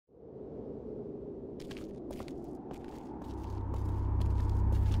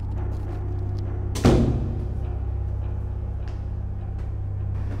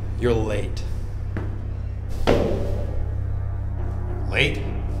You're late. Late?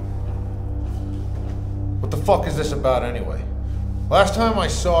 What the fuck is this about anyway? Last time I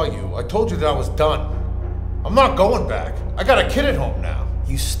saw you, I told you that I was done. I'm not going back. I got a kid at home now.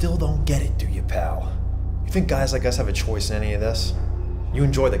 You still don't get it, do you, pal? You think guys like us have a choice in any of this? You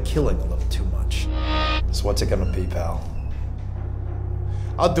enjoy the killing a little too much. So what's it gonna be, pal?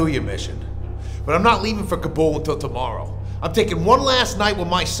 I'll do your mission. But I'm not leaving for Kabul until tomorrow. I'm taking one last night with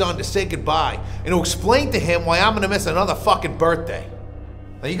my son to say goodbye and to explain to him why I'm gonna miss another fucking birthday.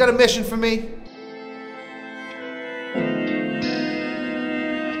 Now you got a mission for me?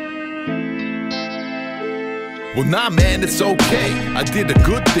 Well, nah, man, it's okay. I did a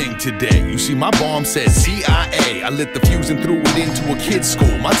good thing today. You see, my bomb said CIA. I lit the fuse and threw it into a kid's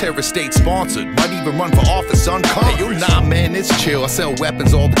school. My terrorist state sponsored. Might even run for office on Congress. Hey, yo, nah, man, it's chill. I sell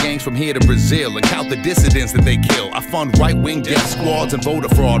weapons, all the gangs from here to Brazil, and count the dissidents that they kill. I fund right-wing death squads and voter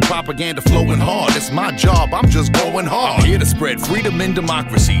fraud. Propaganda flowing hard. It's my job. I'm just going hard. I'm here to spread freedom and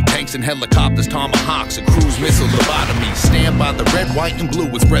democracy. Tanks and helicopters, tomahawks, and cruise missile lobotomies. Stand by the red, white, and blue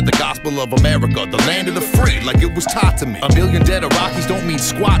and spread the gospel of America, the land of the free. Like it was taught to me. A million dead Iraqis don't mean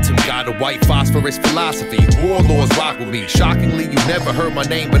squat to me. Got a white phosphorus philosophy. Warlords rock with me. Shockingly, you never heard my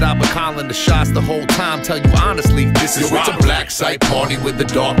name, but I've been calling the shots the whole time. Tell you honestly, this is it's a black site party with the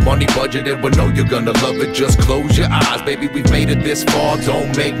dark money budget, and we know you're gonna love it. Just close your eyes, baby. We've made it this far.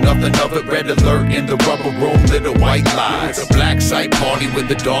 Don't make nothing of it. Red alert in the rubber room, little white lies. It's a black site party with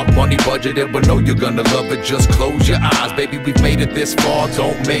the dark money budget, and we know you're gonna love it. Just close your eyes, baby. We've made it this far.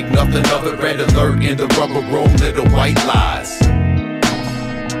 Don't make nothing of it. Red alert in the rubber room, little white lies.